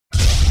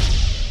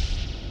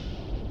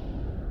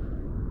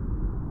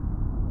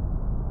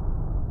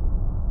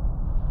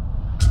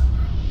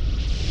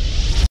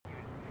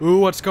Ooh,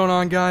 what's going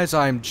on, guys?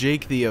 I'm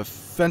Jake, the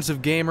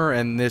Offensive Gamer,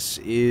 and this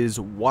is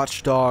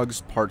Watch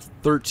Dogs Part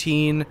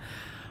 13.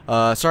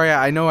 Sorry,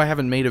 I know I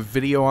haven't made a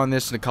video on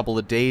this in a couple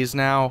of days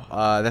now.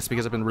 That's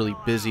because I've been really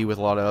busy with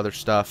a lot of other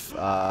stuff.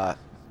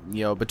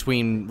 You know,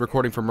 between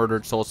recording for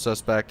Murdered Soul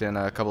Suspect and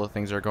a couple of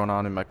things that are going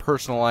on in my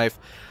personal life,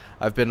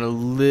 I've been a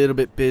little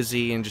bit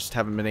busy and just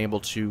haven't been able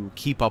to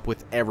keep up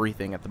with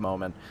everything at the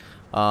moment.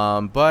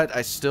 But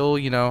I still,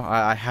 you know,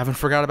 I haven't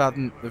forgotten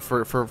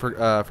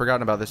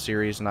about this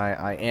series, and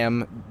I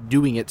am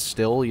doing it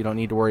still. You don't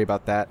need to worry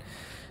about that.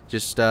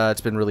 Just,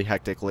 it's been really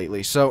hectic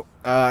lately. So,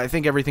 I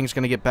think everything's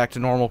going to get back to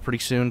normal pretty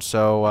soon.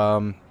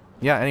 So,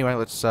 yeah, anyway,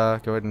 let's, go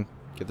ahead and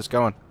get this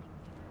going.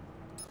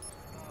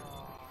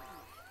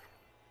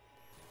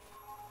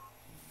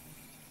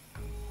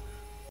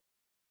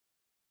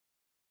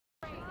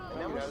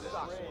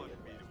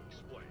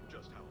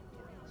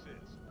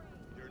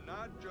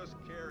 Just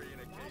carrying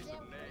a case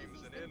of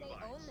names and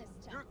invites.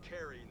 You're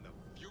carrying the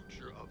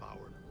future of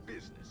our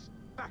business.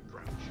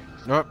 Background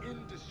checks,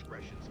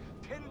 indiscretions,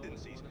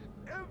 tendencies,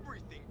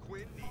 everything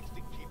Quinn needs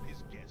to keep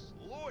his guests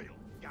loyal.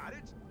 Got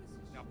it?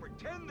 Now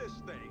pretend this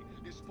thing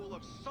is full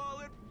of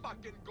solid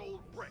fucking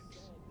gold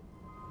bricks.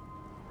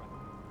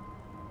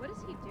 What is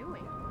he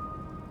doing?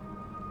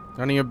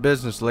 None of your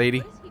business, lady.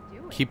 What is he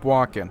doing? Keep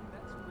walking.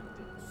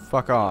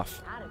 Fuck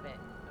off. Out of it.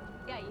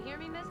 Yeah, you hear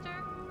me, mister?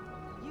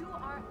 You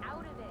are out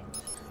of it.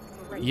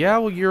 Right. Yeah,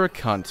 well, you're a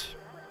cunt.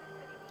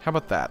 How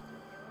about that?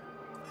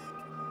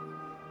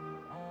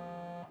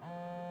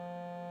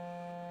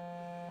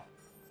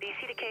 Do you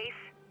see the case?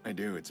 I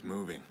do, it's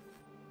moving.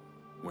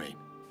 Wait,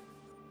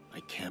 I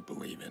can't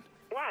believe it.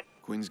 What?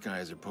 Quinn's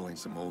guys are pulling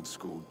some old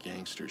school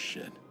gangster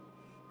shit.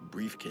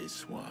 Briefcase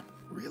swap.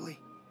 Really?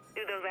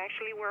 Do those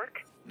actually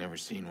work? Never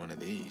seen one of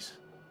these.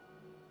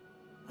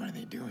 Why are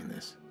they doing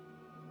this?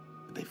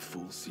 Did they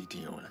fool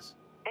CTOS?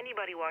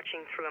 Anybody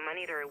watching through a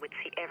monitor would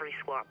see every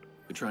swap.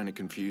 They're trying to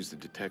confuse the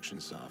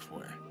detection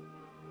software.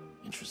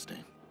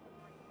 Interesting.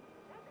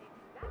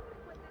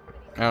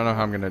 I don't know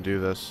how I'm gonna do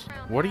this.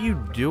 What are you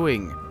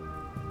doing?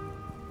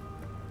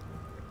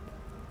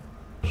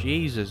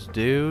 Jesus,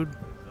 dude.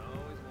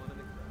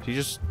 He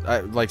just,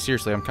 like,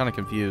 seriously, I'm kind of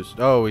confused.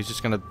 Oh, he's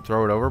just gonna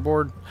throw it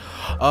overboard?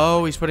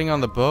 Oh, he's putting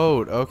on the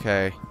boat.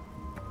 Okay.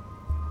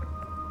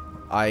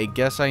 I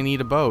guess I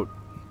need a boat.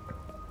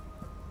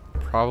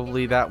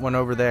 Probably that one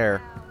over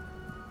there.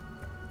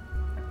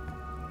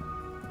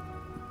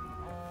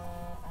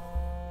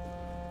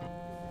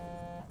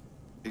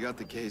 They got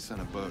the case on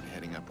a boat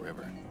heading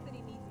upriver.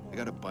 I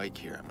got a bike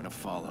here. I'm gonna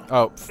follow.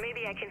 Oh.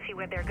 Maybe I can see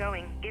where they're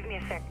going. Give me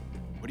a sec.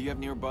 What do you have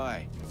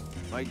nearby?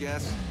 My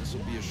guess, this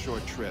will be a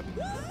short trip.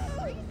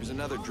 There's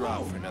another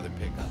drop for another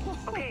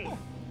pickup. Okay.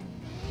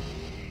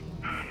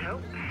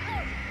 Nope.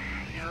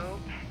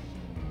 Nope.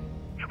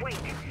 Wait.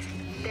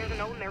 There's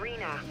an old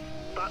Marina,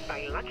 bought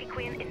by Lucky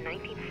Quinn in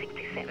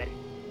 1967.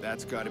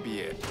 That's gotta be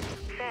it.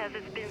 Says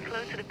it's been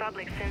closed to the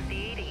public since the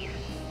 80s.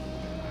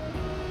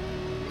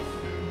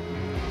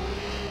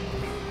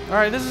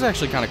 Alright, this is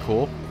actually kind of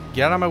cool.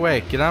 Get out of my way.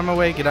 Get out of my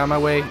way. Get out of my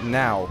way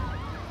now.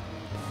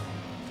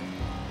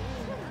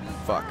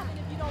 Fuck.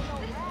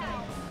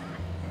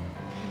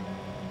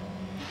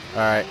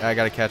 Alright, I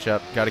gotta catch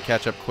up. Gotta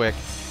catch up quick.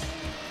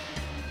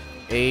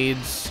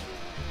 AIDS.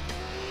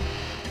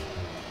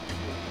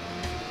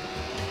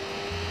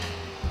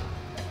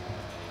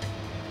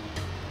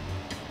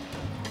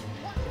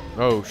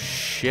 Oh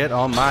shit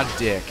on my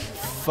dick.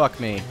 Fuck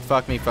me.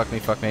 Fuck me, fuck me,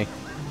 fuck me.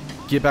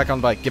 Get back on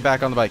the bike. Get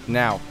back on the bike.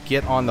 Now.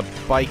 Get on the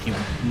bike, you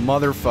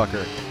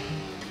motherfucker.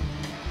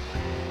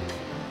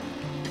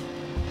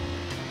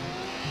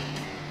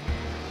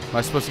 Am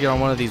I supposed to get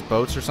on one of these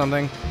boats or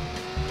something?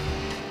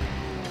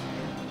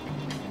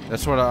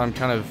 That's what I'm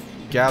kind of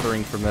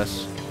gathering from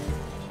this.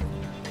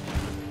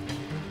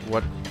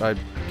 What I'm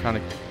kind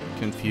of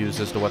confused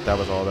as to what that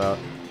was all about.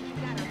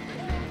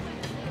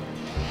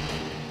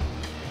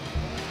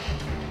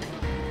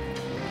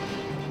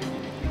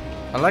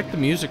 I like the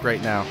music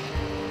right now.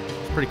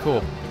 It's pretty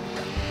cool.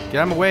 Get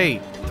out of my way.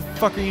 What the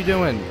fuck are you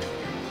doing?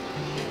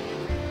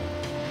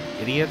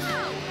 Idiots.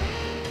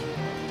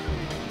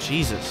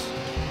 Jesus.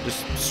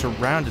 Just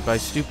surrounded by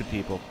stupid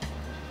people.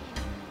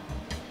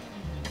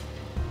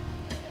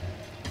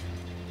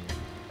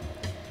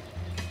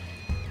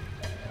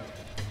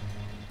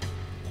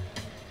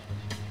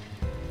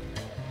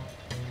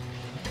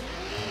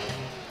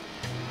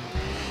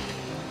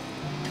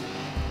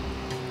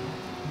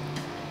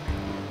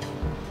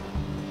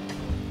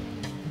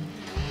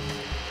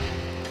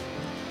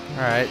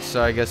 Alright,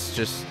 so I guess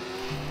just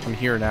I'm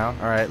here now.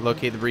 Alright,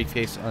 locate the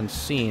briefcase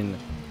unseen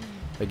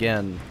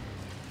again.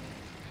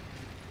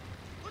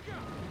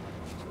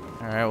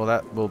 Alright, well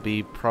that will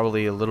be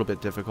probably a little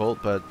bit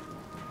difficult, but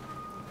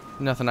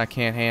nothing I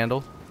can't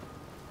handle.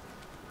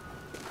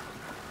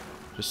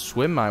 Just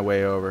swim my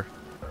way over.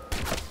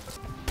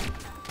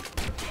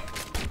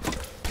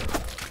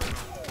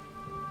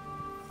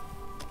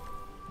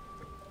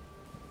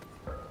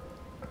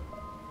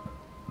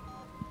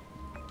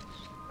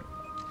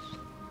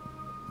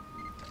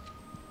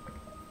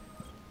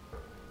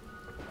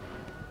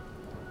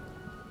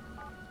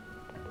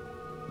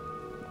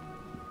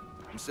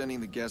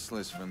 sending the guest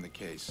list from the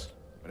case.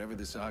 Whatever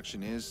this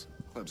auction is,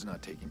 club's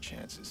not taking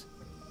chances.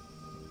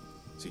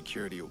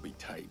 Security will be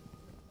tight.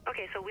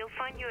 Okay, so we'll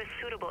find you a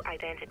suitable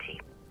identity.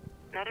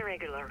 Not a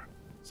regular.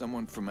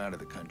 Someone from out of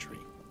the country.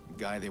 A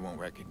guy they won't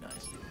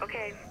recognize.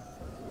 Okay.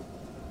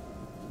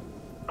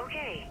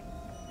 Okay.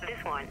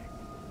 This one.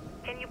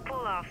 Can you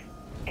pull off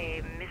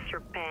a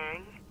Mr.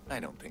 Bang?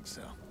 I don't think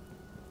so.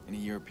 Any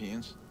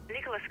Europeans?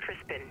 Nicholas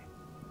Crispin.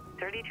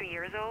 33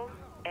 years old.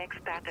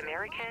 Expat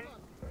American.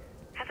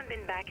 Hasn't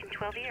been back in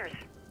 12 years.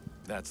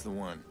 That's the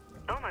one.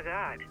 Oh my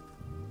god.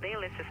 They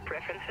list his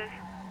preferences.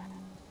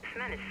 This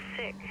man is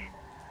sick.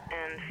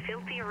 And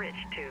filthy rich,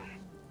 too.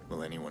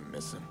 Will anyone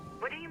miss him?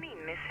 What do you mean,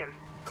 miss him?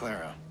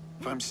 Clara,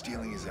 if I'm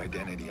stealing his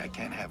identity, I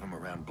can't have him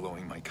around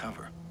blowing my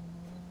cover.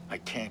 I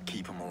can't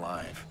keep him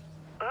alive.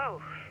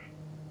 Oh.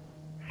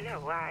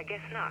 No, I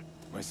guess not.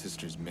 My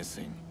sister's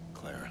missing,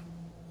 Clara.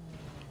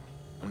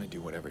 I'm gonna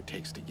do whatever it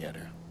takes to get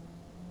her.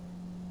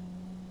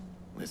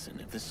 Listen,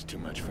 if this is too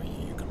much for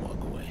you, you can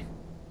walk away.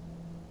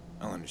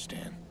 I'll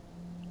understand.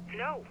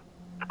 No,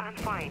 I'm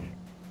fine.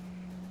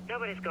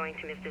 Nobody's going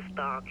to miss this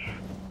dog.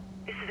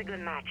 This is a good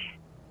match.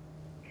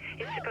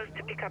 He's supposed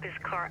to pick up his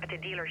car at the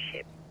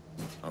dealership.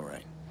 All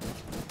right.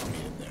 I'll meet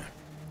him there.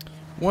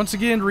 Once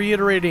again,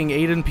 reiterating,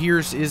 Aiden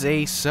Pierce is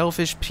a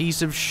selfish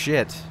piece of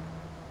shit.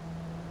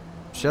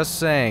 Just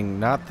saying,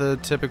 not the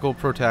typical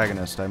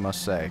protagonist, I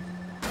must say.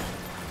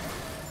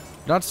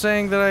 Not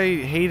saying that I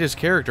hate his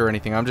character or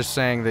anything, I'm just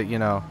saying that, you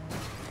know,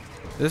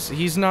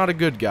 he's not a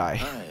good guy.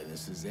 Hi,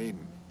 this is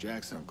Aiden,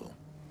 Jack's uncle.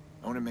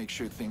 I want to make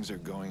sure things are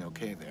going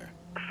okay there.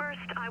 First,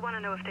 I want to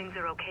know if things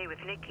are okay with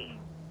Nikki.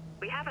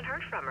 We haven't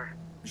heard from her.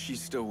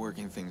 She's still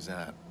working things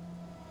out.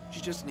 She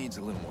just needs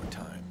a little more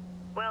time.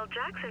 Well,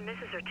 Jackson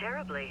misses her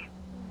terribly.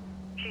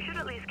 She should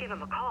at least give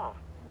him a call.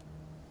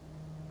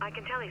 I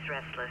can tell he's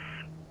restless.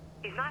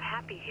 He's not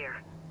happy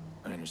here.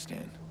 I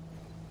understand.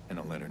 And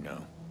I'll let her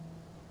know.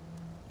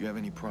 You have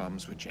any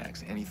problems with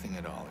Jax, anything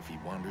at all, if he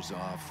wanders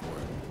off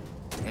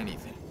or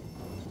anything,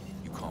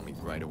 you call me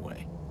right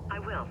away. I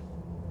will.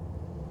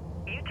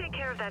 You take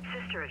care of that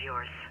sister of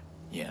yours.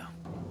 Yeah,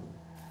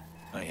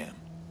 I am.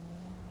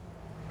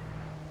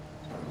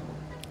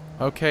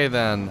 Okay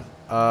then.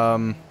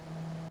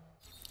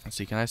 Let's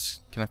see. Can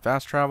I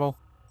fast travel?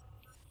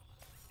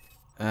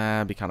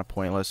 Be kind of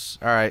pointless.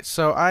 All right.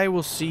 So I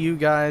will see you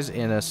guys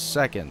in a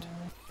second.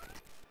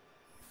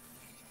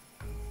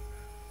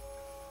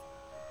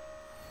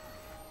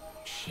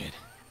 Shit.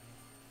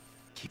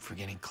 Keep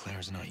forgetting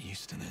Claire's not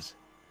used to this.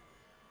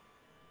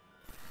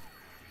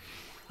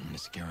 I'm gonna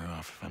scare her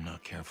off if I'm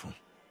not careful.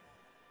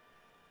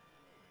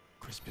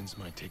 Crispin's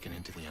might take it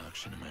into the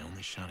auction, and my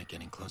only shot at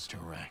getting close to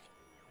Iraq.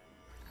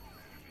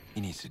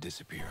 He needs to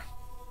disappear.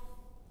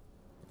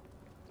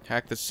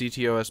 Hack the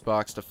CTOS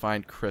box to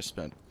find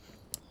Crispin.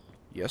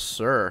 Yes,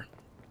 sir.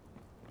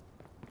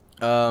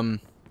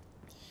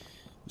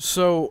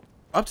 So,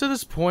 up to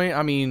this point,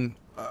 I mean,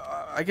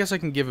 I guess I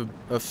can give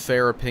a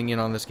fair opinion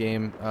on this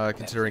game,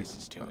 considering... That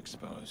place is too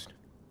exposed.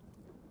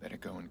 Better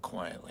go in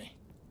quietly.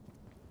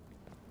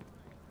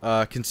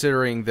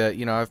 Considering that,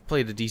 you know, I've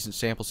played a decent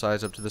sample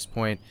size up to this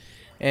point.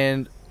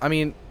 And, I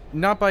mean,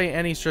 not by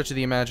any stretch of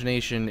the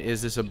imagination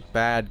is this a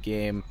bad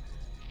game,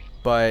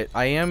 but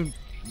I am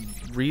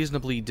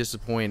reasonably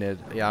disappointed.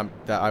 Yeah,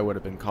 that I would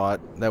have been caught.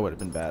 That would have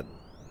been bad.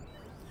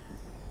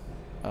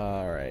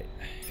 Alright.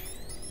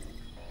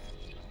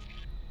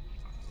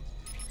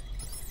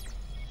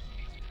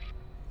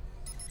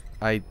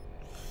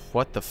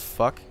 What the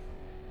fuck?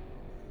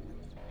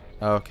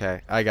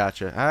 Okay, I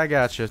gotcha. I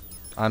gotcha.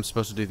 I'm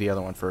supposed to do the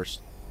other one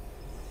first.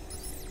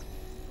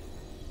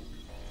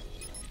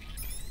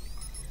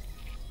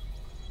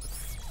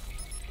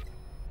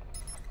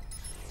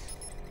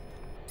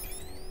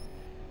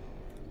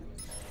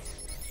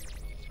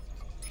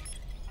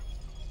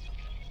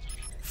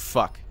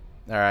 Fuck.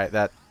 Alright,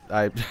 that...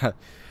 I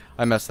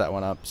messed that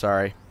one up.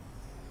 Sorry.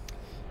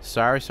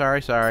 Sorry.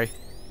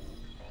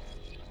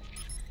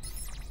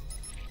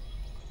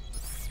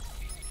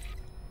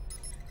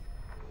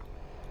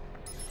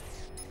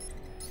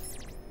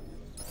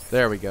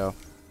 There we go.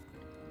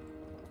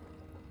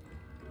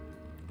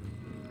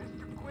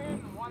 Mr.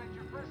 Quinn, wanted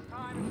your first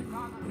time in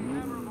Chicago to be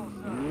memorable,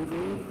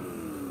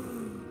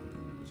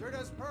 sir. Sure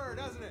does purr,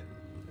 doesn't it?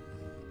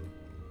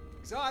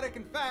 Exotic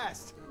and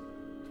fast.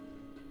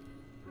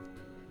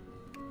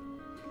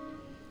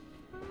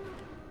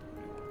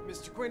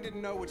 Mr. Quinn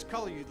didn't know which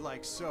color you'd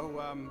like, so,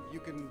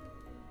 you can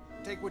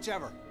take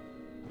whichever.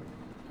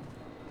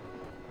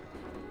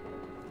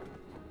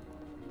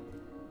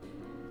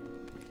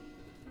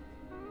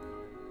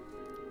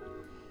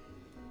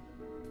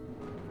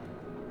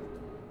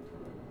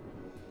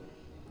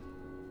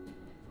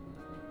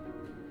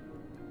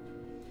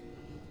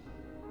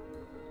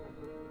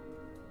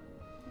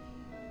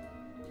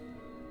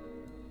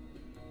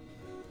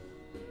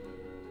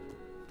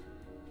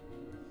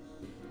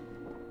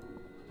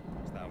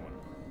 That one.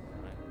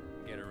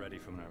 Right. Get her ready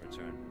for my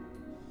return.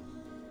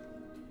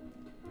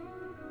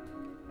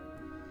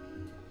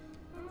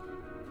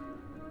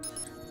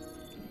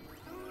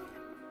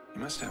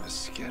 You must have a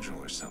schedule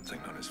or something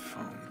on his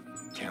phone.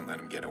 Can't let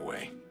him get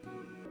away.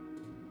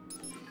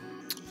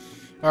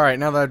 Alright,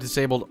 now that I've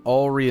disabled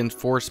all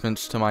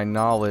reinforcements to my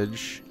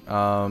knowledge,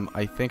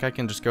 I think I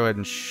can just go ahead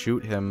and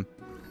shoot him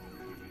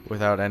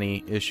without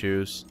any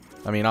issues.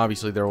 I mean,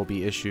 obviously there will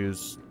be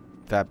issues,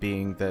 that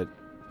being that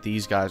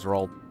these guys will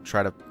all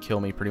try to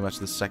kill me pretty much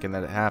the second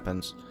that it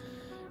happens.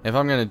 If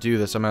I'm gonna do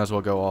this, I might as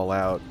well go all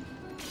out.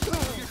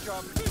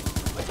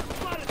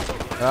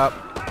 Up.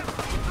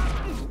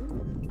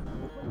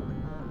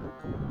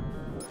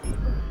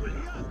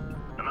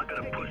 I'm not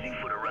gonna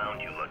pussyfoot around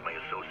you like my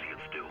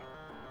associates do.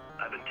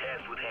 I've been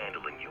tasked with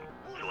handling you,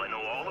 so I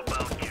know all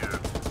about your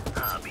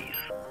hobbies.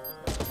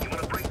 You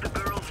wanna break the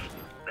girls?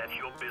 That's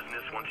your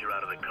business once you're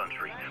out of the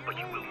country, but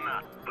you will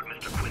not put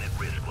Mr. Quinn at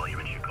risk while you're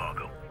in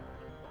Chicago.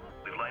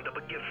 We've lined up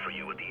a gift for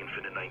you at the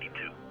Infinite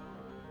 92.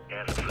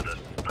 Ask for the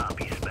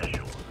Poppy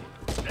Special.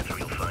 That's where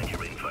you'll find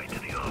your invite to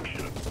the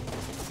auction.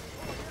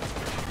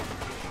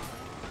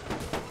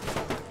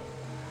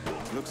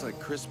 Looks like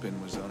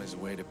Crispin was on his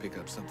way to pick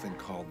up something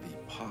called the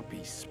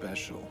Poppy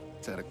Special.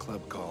 It's at a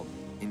club called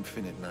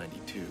Infinite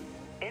 92.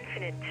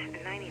 Infinite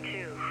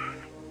 92.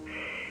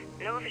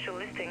 No official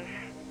listings.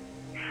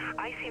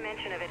 I see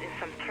mention of it in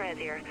some thread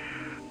here.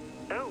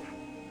 Oh,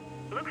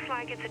 looks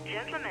like it's a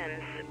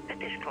gentleman's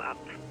fetish club.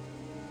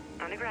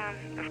 Underground,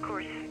 of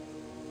course.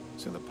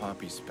 So the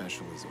Poppy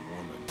Special is a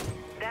woman.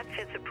 That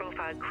fits the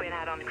profile Quinn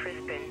had on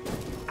Crispin.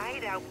 I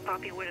doubt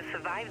Poppy would have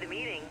survived the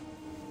meeting.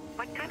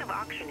 What kind of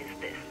auction is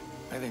this?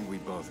 I think we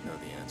both know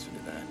the answer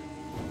to that.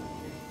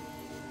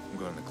 I'm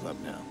going to the club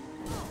now.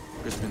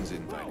 Crispin's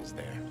invite is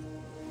there.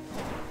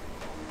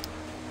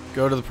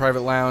 Go to the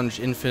private lounge,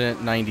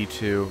 Infinite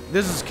 92.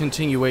 This is a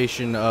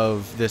continuation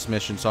of this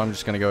mission, so I'm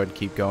just gonna go ahead and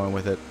keep going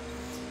with it.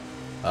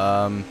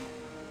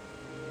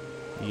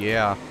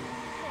 Yeah.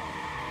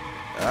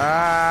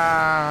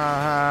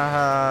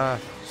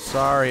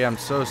 Sorry, I'm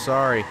so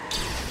sorry.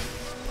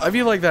 I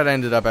feel like that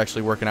ended up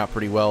actually working out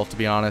pretty well, to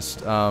be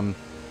honest.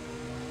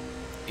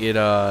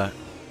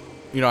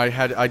 You know,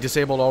 I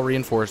disabled all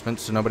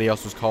reinforcements, so nobody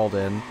else was called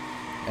in.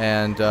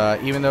 And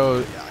even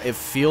though it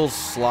feels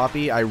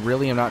sloppy, I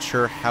really am not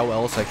sure how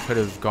else I could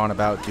have gone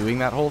about doing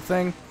that whole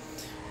thing.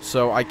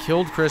 So I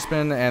killed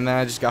Crispin, and then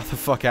I just got the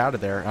fuck out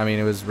of there. I mean,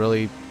 it was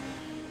really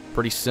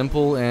pretty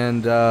simple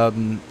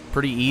and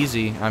pretty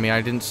easy. I mean,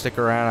 I didn't stick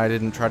around. I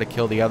didn't try to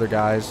kill the other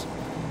guys,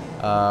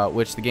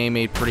 which the game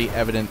made pretty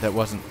evident that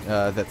wasn't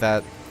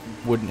that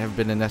wouldn't have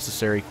been a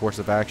necessary course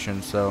of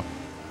action. So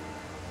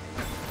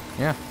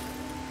yeah.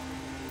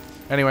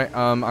 Anyway,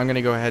 I'm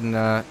gonna go ahead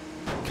and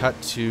cut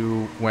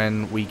to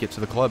when we get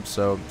to the club.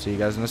 So see you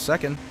guys in a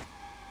second.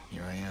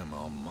 Here I am,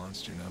 all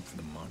monstered up for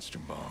the monster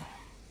ball.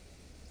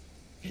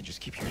 Hey,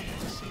 just keep your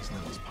head as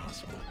little as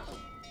possible.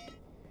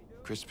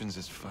 Crispin's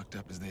as fucked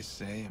up as they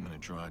say. I'm gonna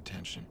draw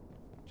attention.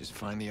 Just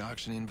find the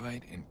auction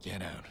invite and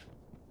get out.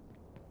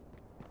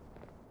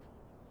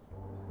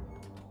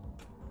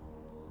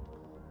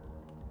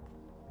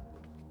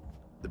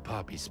 The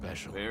Poppy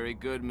Special. Very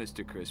good,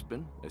 Mr.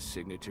 Crispin. A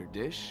signature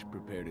dish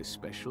prepared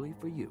especially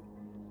for you.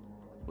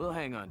 We'll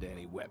hang on to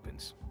any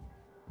weapons.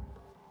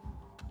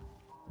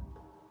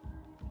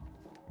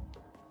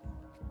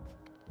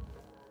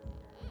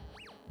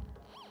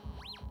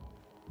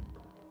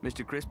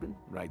 Mr. Crispin,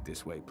 right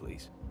this way,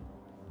 please.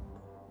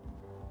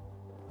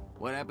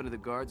 What happened to the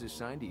guards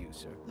assigned to you,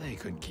 sir? They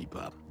couldn't keep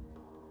up.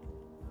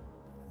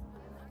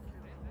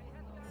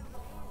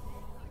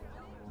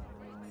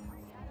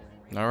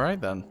 Alright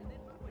then.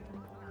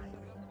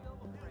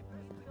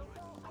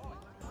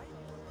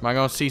 Am I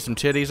gonna see some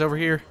titties over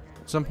here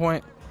at some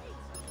point?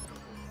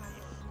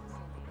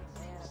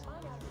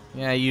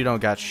 Yeah, you don't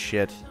got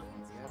shit.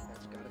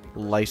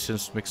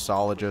 Licensed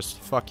mixologist.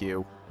 Fuck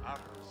you.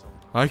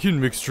 I can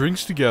mix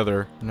drinks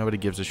together. Nobody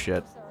gives a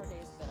shit.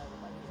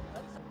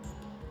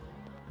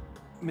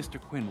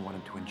 Mr. Quinn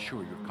wanted to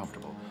ensure you're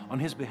comfortable. On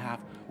his behalf,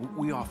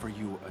 we offer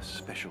you a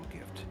special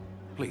gift.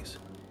 Please,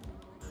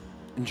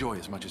 enjoy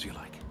as much as you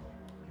like.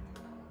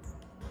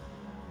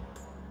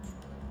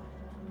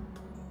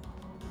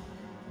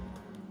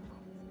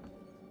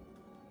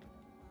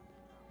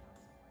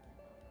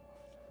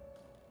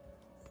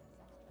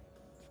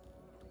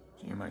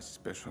 You're my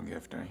special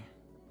gift, eh?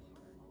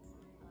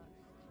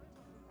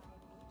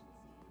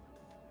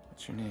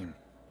 What's your name?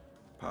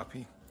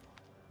 Poppy?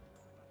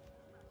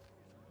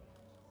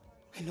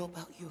 I know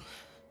about you.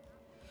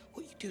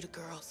 What you do to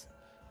girls.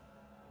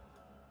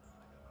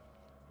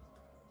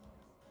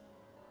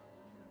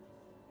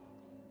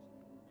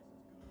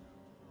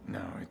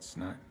 No, it's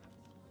not.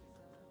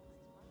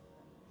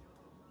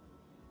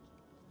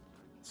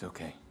 It's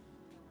okay.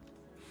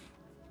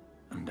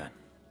 I'm done.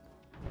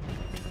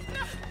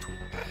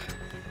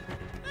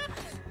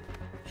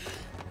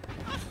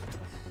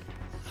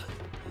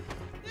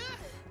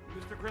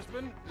 Mr.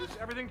 Crispin, is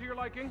everything to your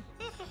liking?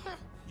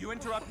 You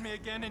interrupt me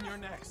again and you're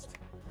next.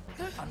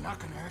 I'm not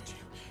gonna hurt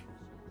you.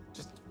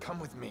 Just come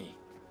with me.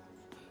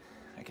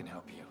 I can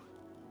help you.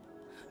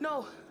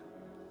 No.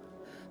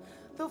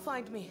 They'll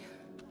find me.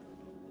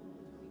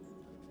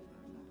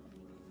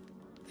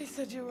 They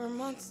said you were a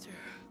monster.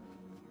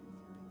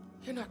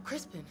 You're not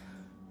Crispin,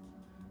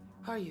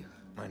 are you?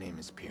 My name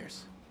is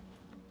Pierce.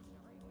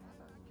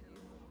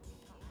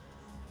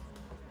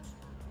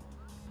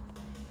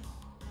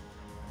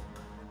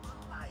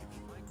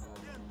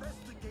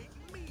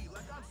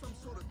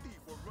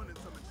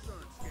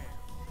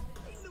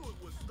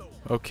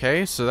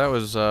 Okay, so that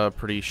was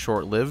pretty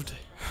short-lived.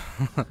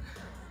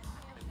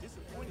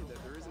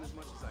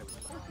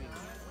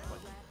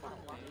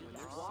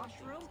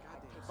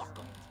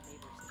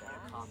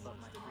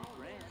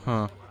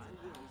 Huh.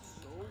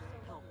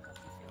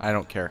 I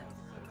don't care.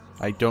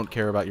 I don't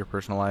care about your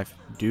personal life.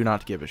 Do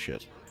not give a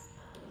shit.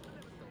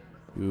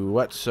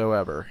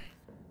 Whatsoever.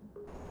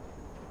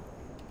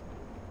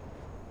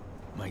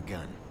 My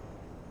gun.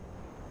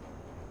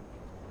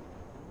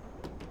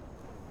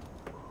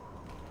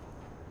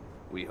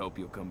 We hope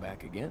you'll come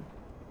back again.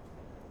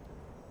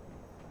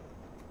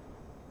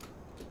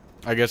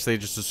 I guess they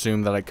just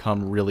assume that I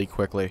come really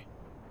quickly.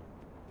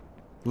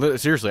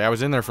 Seriously, I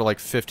was in there for like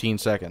 15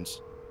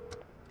 seconds.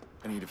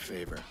 I need a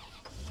favor.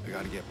 I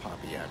gotta get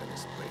Poppy out of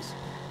this place.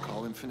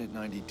 Call Infinite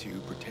 92,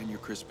 pretend you're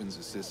Crispin's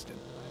assistant.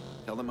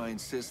 Tell them I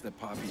insist that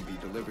Poppy be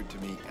delivered to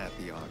me at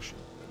the auction.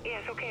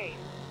 Yes, okay.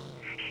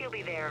 She'll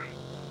be there.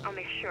 I'll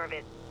make sure of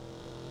it.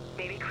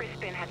 Maybe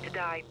Crispin had to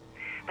die,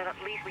 but at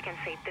least we can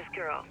save this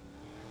girl.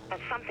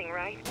 That's something,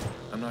 right?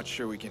 I'm not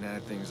sure we can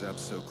add things up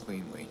so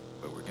cleanly,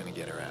 but we're gonna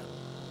get her out.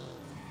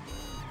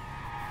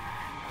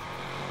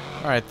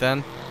 Alright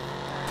then.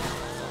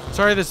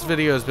 Sorry this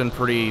video has been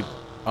pretty,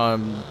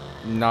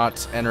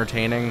 not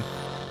entertaining.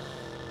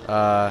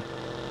 I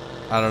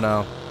don't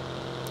know.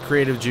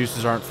 Creative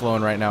juices aren't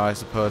flowing right now, I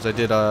suppose. I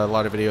did a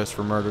lot of videos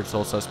for Murdered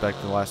Soul Suspect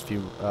in the last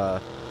few,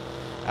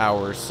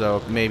 hours,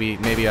 so maybe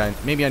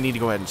I need to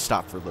go ahead and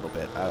stop for a little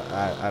bit.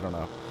 I don't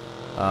know.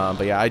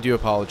 But yeah, I do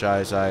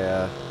apologize.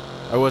 I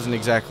wasn't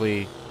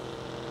exactly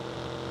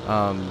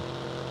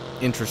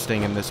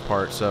interesting in this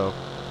part, so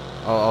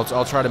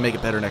I'll try to make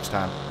it better next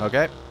time.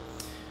 Okay?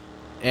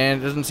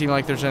 And it doesn't seem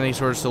like there's any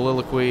sort of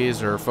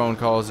soliloquies or phone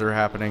calls that are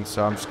happening,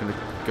 so I'm just gonna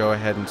go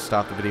ahead and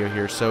stop the video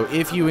here. So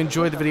if you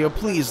enjoyed the video,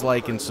 please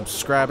like and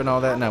subscribe and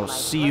all that, and I will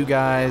see you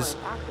guys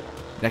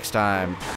next time.